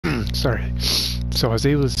Sorry. So I was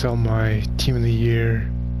able to sell my Team of the Year.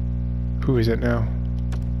 Who is it now?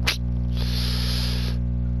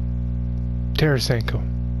 Tarasenko.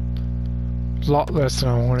 A lot less than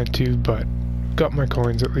I wanted to, but got my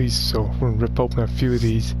coins at least, so we're gonna rip open a few of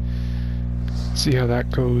these. See how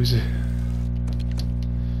that goes.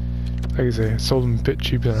 Like I say, I sold them a bit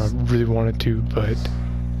cheaper than I really wanted to, but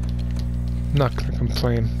I'm not gonna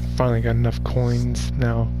complain. Finally got enough coins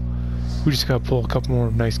now. We just gotta pull a couple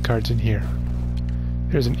more nice cards in here.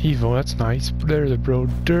 There's an Evo, that's nice. There's a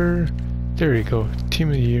Broder. There you go, Team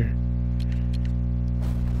of the Year.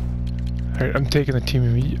 Alright, I'm taking the Team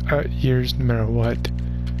of Years no matter what.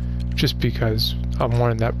 Just because I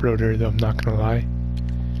wanted that Broder, though, I'm not gonna lie.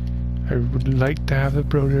 I would like to have the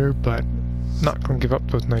Broder, but not gonna give up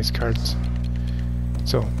those nice cards.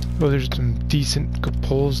 So, well, there's some decent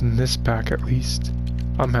pulls in this pack at least.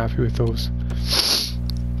 I'm happy with those.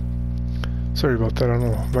 Sorry about that, I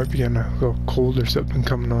don't know, might be getting a little cold or something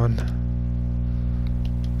coming on.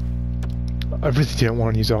 I really didn't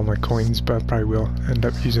want to use all my coins, but I probably will end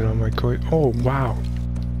up using all my coins. Oh, wow.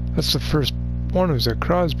 That's the first one, it was a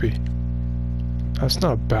Crosby. That's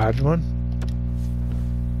not a bad one.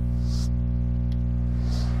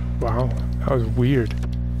 Wow, that was weird. I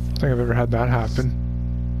don't think I've ever had that happen.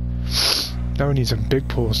 Now we need some big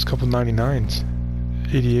pulls, a couple 99s.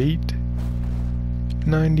 88.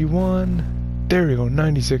 91. There we go,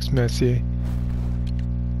 96 Messier.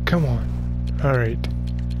 Come on. Alright.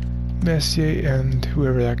 Messier and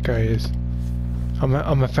whoever that guy is. I'm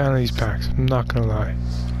a fan of these packs, I'm not gonna lie.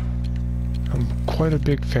 I'm quite a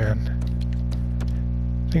big fan.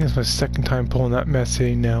 I think it's my second time pulling that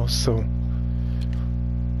Messier now, so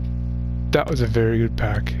that was a very good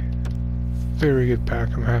pack. Very good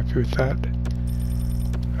pack, I'm happy with that.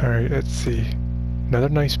 Alright, let's see. Another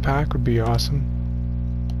nice pack would be awesome.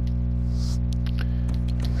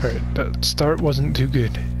 Alright, that start wasn't too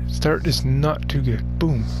good. Start is not too good.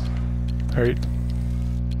 Boom. Alright.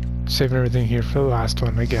 Saving everything here for the last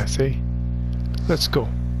one, I guess, eh? Let's go.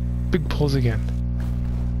 Big pulls again.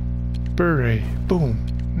 Bure. Boom.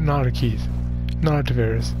 Not a Keith. Not a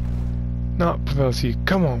Tavares. Not Pavelski.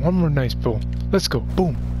 Come on, one more nice pull. Let's go.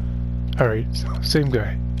 Boom. Alright, so same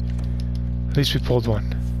guy. At least we pulled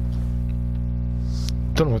one.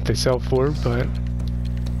 Don't know what they sell for, but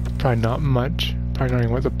probably not much. Probably not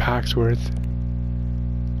even what the pack's worth.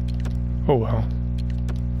 Oh well.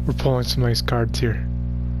 We're pulling some nice cards here.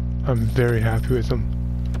 I'm very happy with them.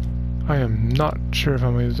 I am not sure if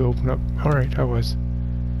I'm able to open up. Alright, I was.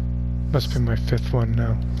 Must be my fifth one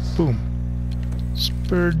now. Boom.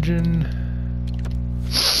 Spurgeon.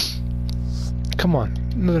 Come on,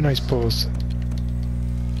 another nice pulls.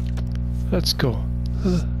 Let's go.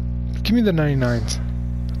 Give me the 99s.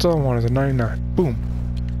 That's all I want is a 99. Boom.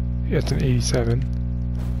 Yeah, it's an 87.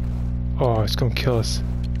 Oh, it's gonna kill us.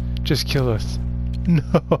 Just kill us.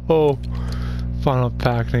 No! Final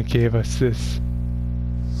pack and it gave us this.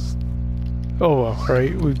 Oh well,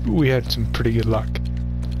 right? We had some pretty good luck.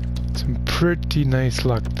 Some pretty nice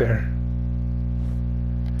luck there.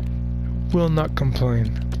 Will not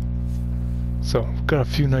complain. So, got a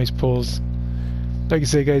few nice pulls. Like I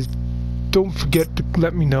say, guys, don't forget to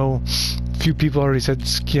let me know. A few people already said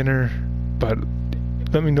Skinner, but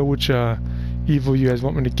let me know which Evo you guys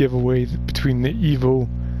want me to give away between the Evo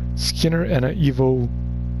Skinner and an Evo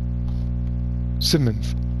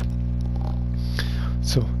Simmons.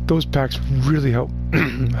 So those packs really help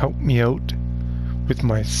me out with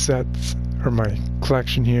my sets or my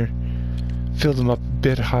collection here. Fill them up a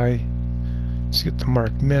bit high. Let's get the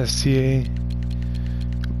Mark Messier,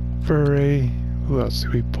 Bure. Who else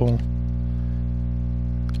do we pull?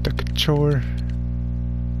 The Couture.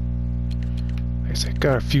 Like I said,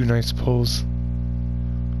 got a few nice pulls.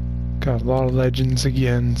 Got a lot of legends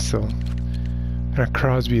again, so. And a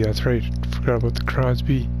Crosby, that's right. Forgot about the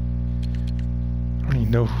Crosby. I don't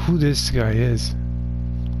even know who this guy is.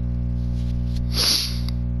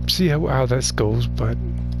 See how this goes, but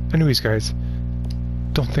anyways, guys,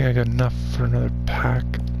 don't think I got enough for another pack.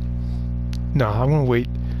 No, I'm gonna wait.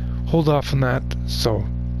 Hold off on that. So,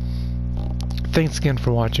 thanks again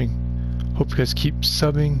for watching. Hope you guys keep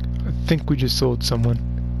subbing. I think we just sold someone.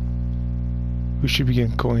 We should be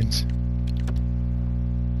getting coins.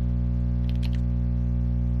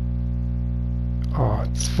 Oh,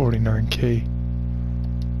 it's 49k.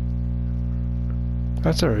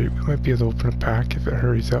 That's alright, we might be able to open a pack if it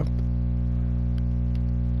hurries up.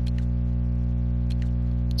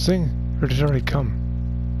 Or did it already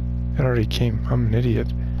come? It already came. I'm an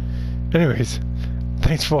idiot. Anyways,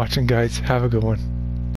 thanks for watching, guys. Have a good one.